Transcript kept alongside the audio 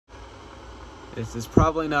This is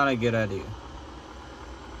probably not a good idea.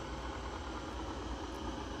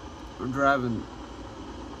 We're driving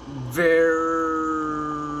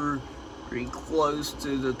very close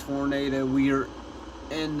to the tornado. We are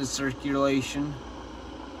in the circulation.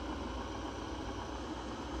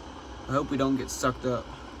 I hope we don't get sucked up.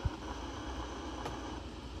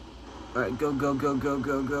 Alright, go, go, go, go,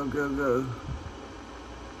 go, go, go, go.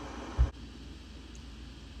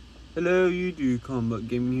 Hello YouTube, Combat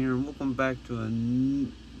Gaming here, and welcome back to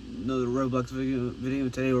another Roblox video.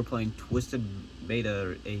 Today we're playing Twisted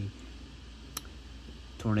Beta, a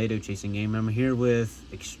tornado chasing game. I'm here with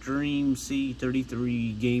Extreme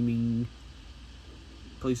C33 Gaming.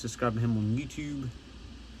 Please subscribe to him on YouTube.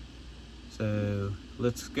 So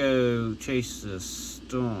let's go chase the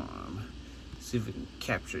storm. See if we can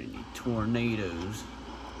capture any tornadoes.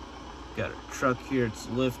 Got a truck here, it's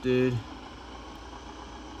lifted.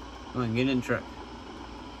 Come on, get in the truck.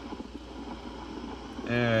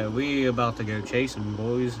 We about to go chasing,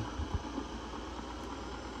 boys.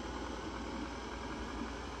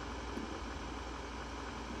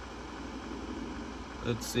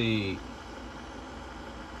 Let's see.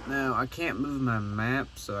 Now, I can't move my map,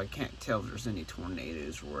 so I can't tell if there's any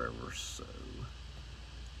tornadoes wherever, so...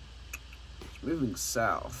 It's moving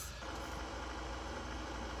south.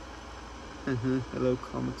 Hello,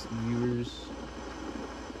 comments and viewers.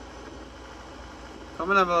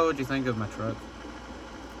 Comment down below what you think of my truck.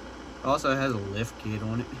 Also, it has a lift kit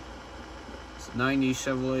on it. It's a 90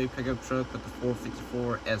 Chevrolet pickup truck with the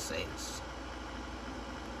 454 SS.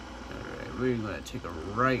 Alright, we're going to take a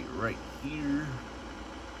right here.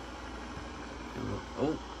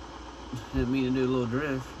 Oh, didn't mean to do a little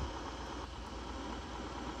drift.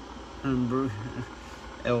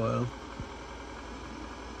 LO.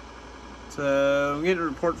 So, I'm getting a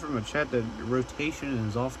report from a chat that rotation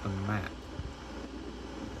is off the map.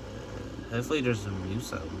 Hopefully there's some new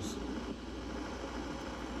cells.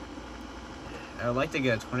 I would like to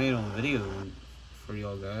get a tornado on video for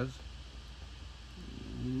y'all guys.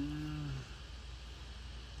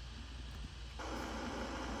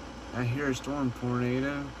 I hear a storm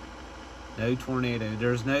tornado. No tornado.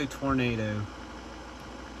 There's no tornado.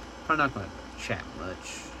 Probably not gonna chat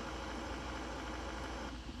much.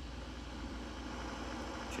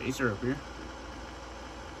 Chaser up here.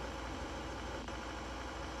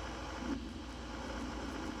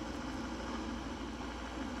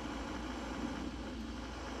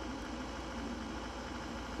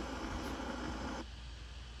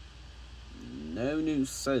 No new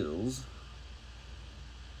sales.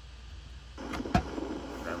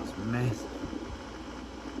 That was massive.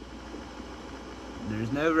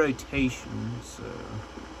 There's no rotation, so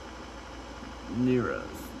near us.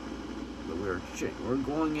 But we're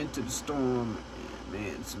going into the storm, and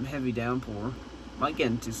man, some heavy downpour. Might get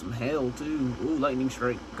into some hail too. Ooh, lightning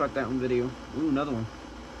strike. Caught that one video. Ooh, another one.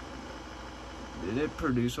 Did it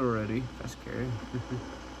produce already? That's scary.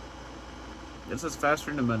 This is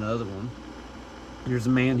faster than another one. There's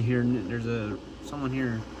a man here, and there's someone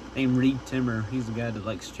here named Reed Timmer. He's the guy that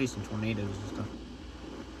likes chasing tornadoes and stuff.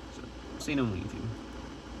 So, I've seen him on YouTube.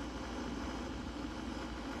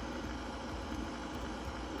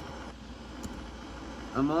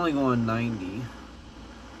 I'm only going 90.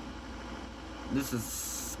 This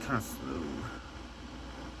is kind of slow.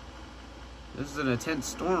 This is an intense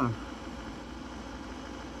storm.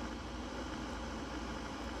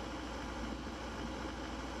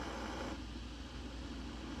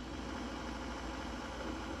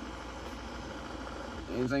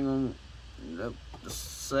 Anything on? Nope. The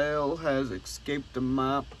sail has escaped the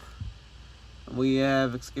map. We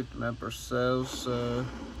have escaped the map ourselves, so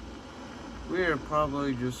we're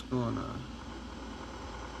probably just gonna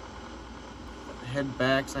head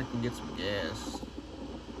back so I can get some gas.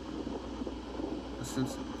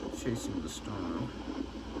 Since chasing the storm.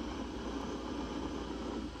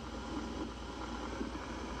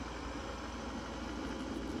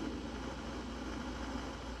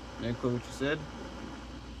 Did what you said?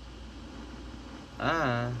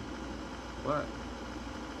 What?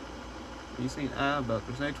 What are you saying about?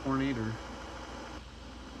 There's no tornado.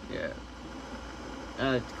 Yeah.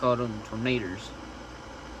 I like to call them tornadoes.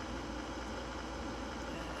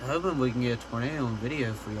 Hoping we can get a tornado on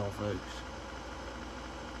video for y'all folks.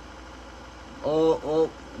 Oh,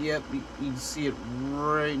 yep, you can see it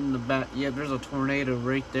right in the back. Yep, there's a tornado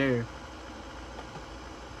right there.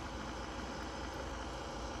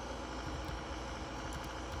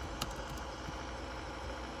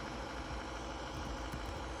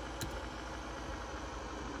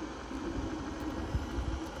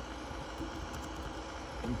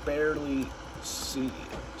 Barely see it.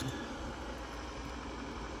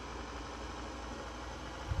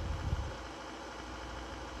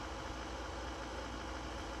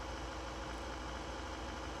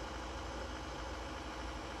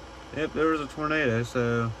 Yep, there was a tornado,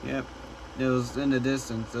 so, yep. It was in the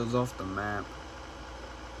distance. It was off the map.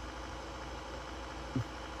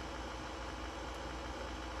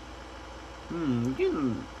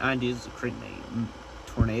 Getting ideas to create a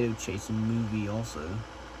tornado chasing movie also.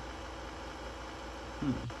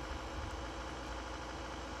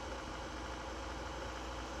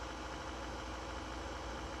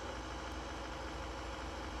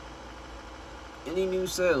 Any new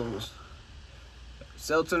sales?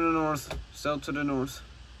 Sell to the north. Sell to the north.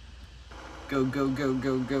 Go, go, go,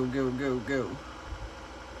 go, go, go, go, go.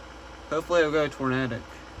 Hopefully it'll go tornadic.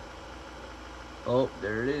 Oh,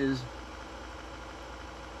 there it is.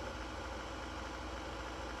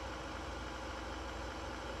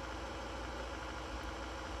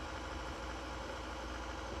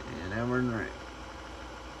 And now we're in the rain.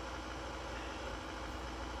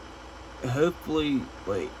 Hopefully,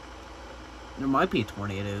 wait. There might be a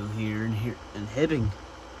tornado here in Hibbing.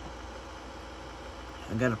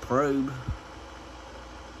 I got a probe.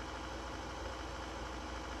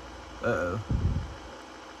 Uh-oh.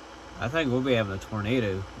 I think we'll be having a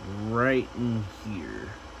tornado right in here.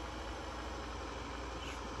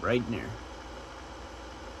 Right in there.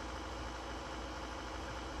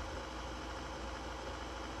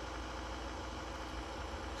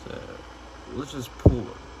 So, let's just pull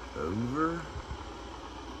it over.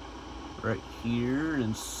 Right here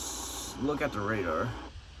and look at the radar.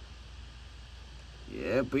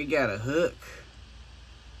 Yep, we got a hook.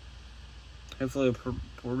 Hopefully it'll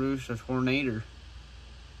produce a tornado.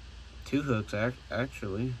 2 hooks,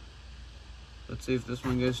 actually. Let's see if this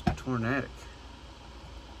one goes to tornadic.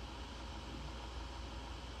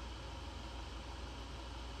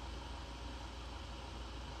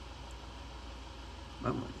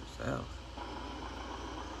 Might want to go south.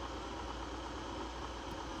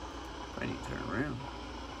 I need to turn around.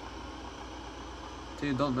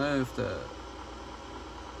 Dude, don't know if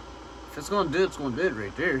it's gonna do it, it's gonna do it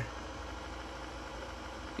right there.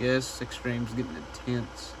 Yes, extreme's getting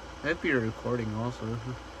intense. I hope you're recording also.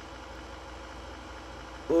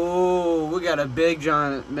 Oh, we got a big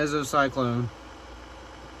giant mesocyclone.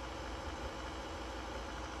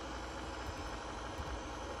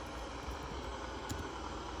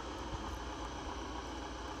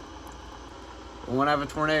 We're gonna have a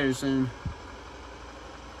tornado soon.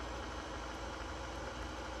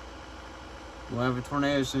 We'll have a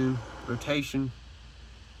tornado soon. Rotation.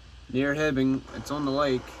 Near Hibbing. It's on the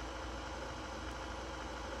lake.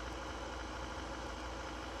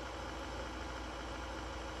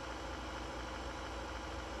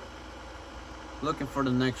 Looking for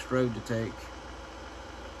the next road to take.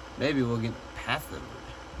 Maybe we'll get past the road.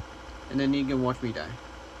 And then you can watch me die.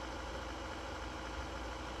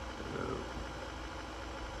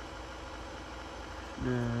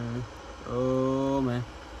 No. Oh man.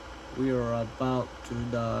 We are about to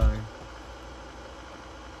die.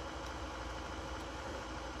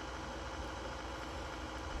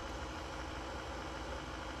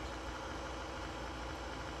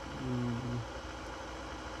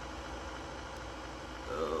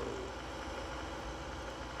 Oh.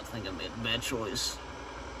 I think I made a bad choice.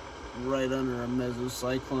 Right under a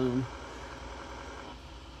mesocyclone.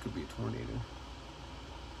 Could be a tornado.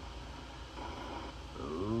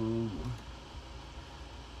 Oh.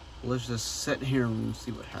 Let's just sit here and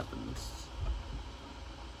see what happens.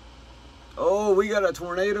 Oh, we got a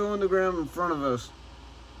tornado on the ground in front of us.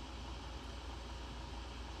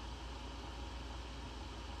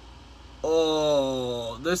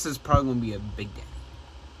 Oh, this is probably going to be a big day.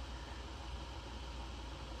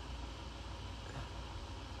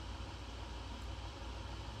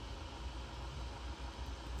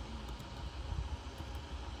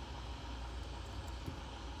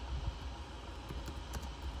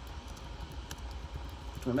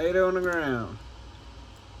 Tornado on the ground.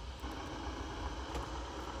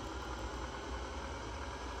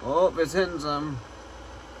 Oh, it's hitting some.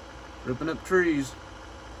 Ripping up trees.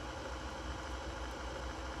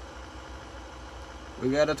 We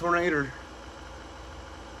got a tornado.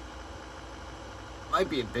 Might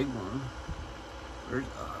be a big one. We're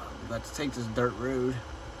about to take this dirt road.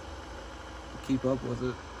 Keep up with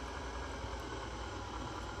it.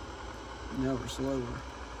 Now we're slower.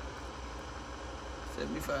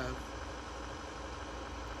 75.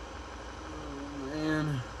 Oh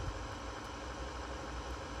man.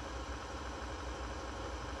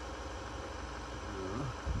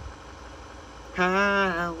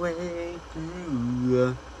 Highway through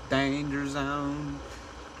a danger zone.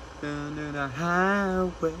 Under the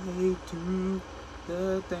highway to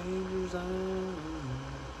the danger zone.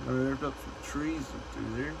 I ripped up some trees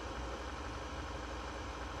through there.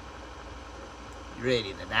 You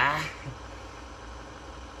ready to die?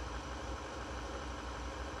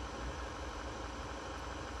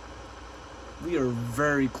 We are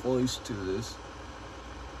very close to this.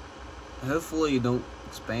 Hopefully it don't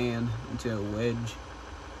expand into a wedge.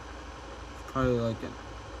 Probably like an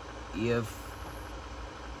EF1,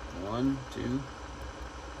 2.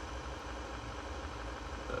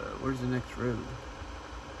 Where's the next road?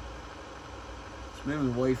 It's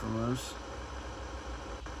moving away from us.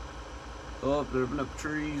 Oh, they're opening up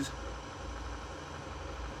trees.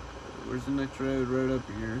 Where's the next road? Right up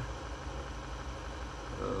here.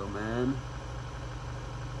 Oh, man.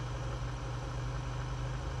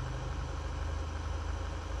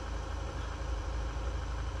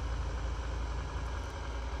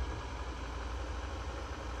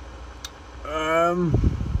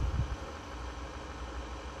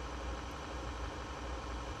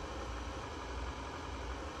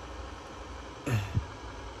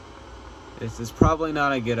 This is probably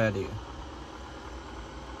not a good idea.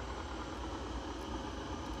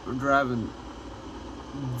 We're driving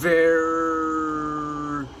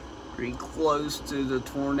very close to the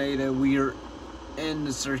tornado. We are in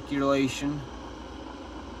the circulation.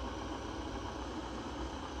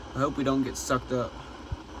 I hope we don't get sucked up.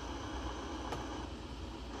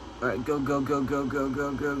 Alright, go, go, go, go, go,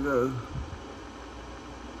 go, go, go.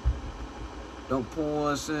 Don't pull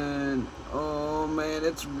us in. Oh man,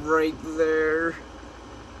 it's right there.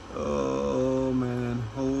 Oh man,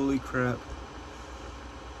 holy crap.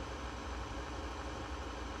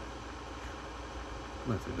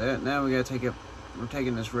 Went through that. Now we gotta take up, we're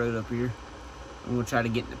taking this road up here. And we'll try to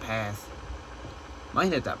get in the path.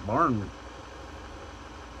 Might hit that barn.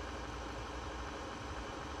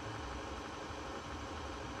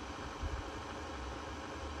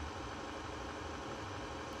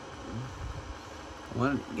 I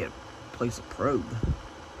want to get a place to probe.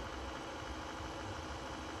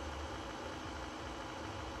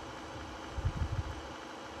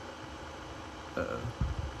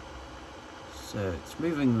 So it's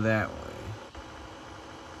moving that way.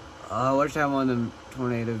 Oh, watch out, one of them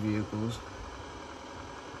tornado vehicles.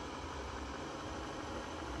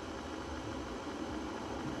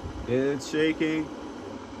 It's shaking.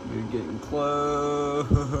 We're getting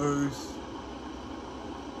close.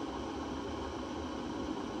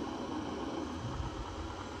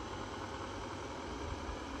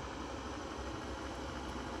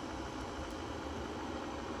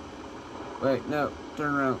 Wait, no,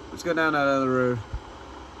 turn around. Let's go down that other road.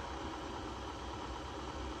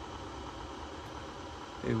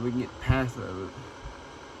 Maybe we can get past of it.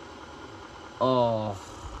 Oh,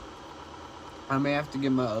 I may have to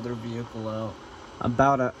get my other vehicle out. I'm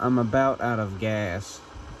about out of gas.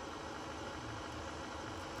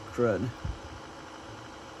 Crud.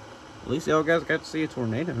 At least y'all guys got to see a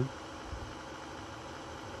tornado.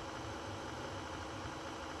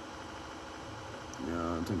 No,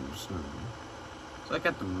 I don't think there's nothing. So I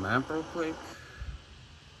got the map real quick.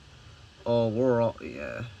 Oh, we're all,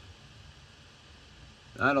 yeah.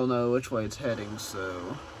 I don't know which way it's heading,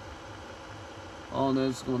 so. All I know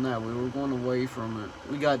it's going that way. We're going away from it.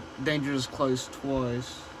 We got dangerous close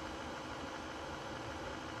twice.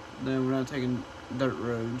 Then we're not taking dirt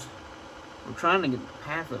roads. We're trying to get the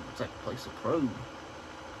path up. It's like a place to probe.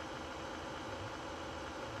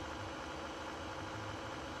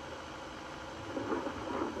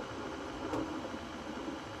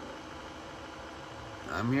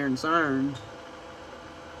 I'm hearing sirens.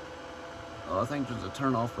 Oh, I think there's a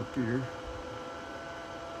turnoff up here.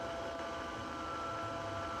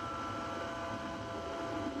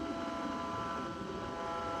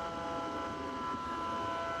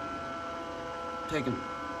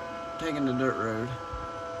 Taking the dirt road.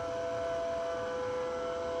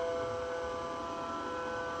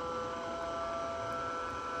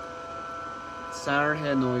 Siren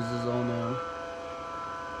head noises, oh no.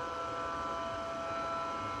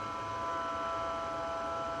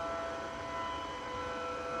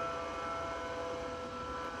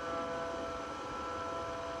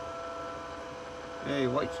 Hey,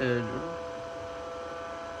 white charger.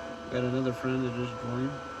 Got another friend that just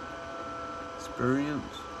joined.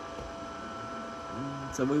 Experience.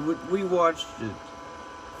 So we watched it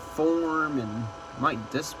form and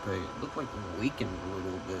might dissipate. It looked like it weakened a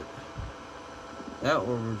little bit. That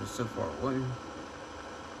or we're just so far away.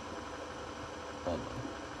 Oh no.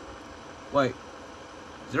 Wait.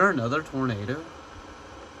 Is there another tornado?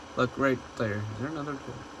 Look right there. Is there another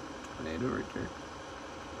tornado right there?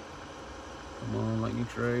 Come on, lightning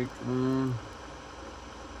strike. Come on.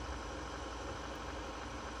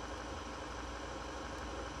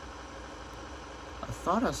 I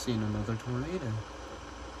thought I seen another tornado.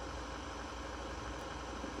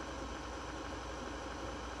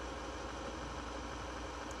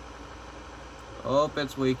 Oh,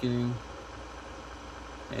 it's weakening.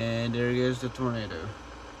 And there goes the tornado.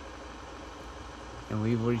 And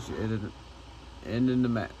we've reached the end of the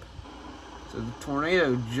map. So the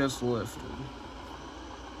tornado just lifted.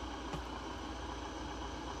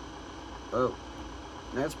 Oh,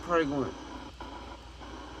 that's probably going.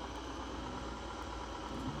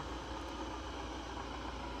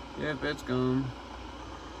 Yep, it's gone.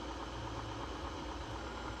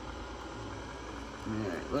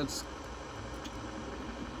 Alright, let's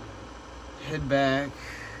head back.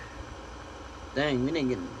 Dang, we didn't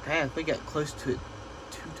get in the path. We got close to it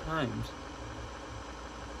 2 times.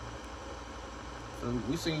 So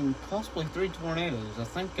we've seen possibly 3 tornadoes. I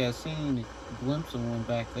think I seen a glimpse of one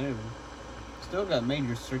back there. Still got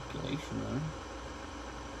major circulation though.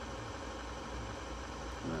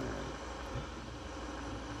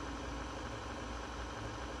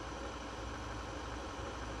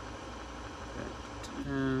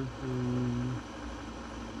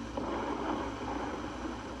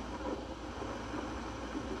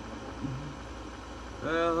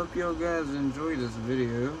 Well, I hope y'all guys enjoyed this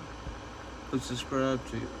video. Please subscribe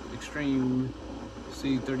to Extreme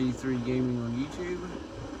C33 Gaming on YouTube.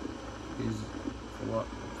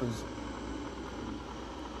 Please,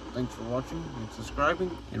 thanks for watching and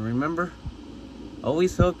subscribing. And remember,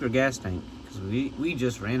 always fill up your gas tank, because we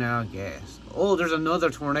just ran out of gas. Oh, there's another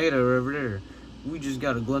tornado over there. We just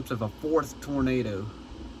got a glimpse of a 4th tornado.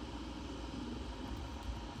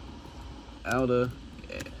 Out of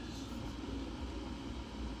gas.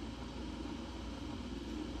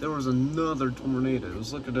 There was another tornado.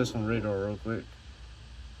 Let's look at this on radar real quick.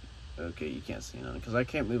 Okay, you can't see none because I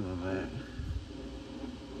can't move my map.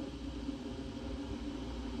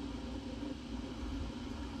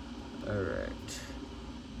 Alright.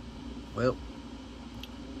 Well,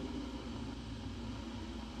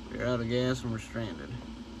 we're out of gas and we're stranded.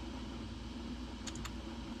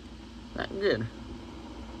 Not good.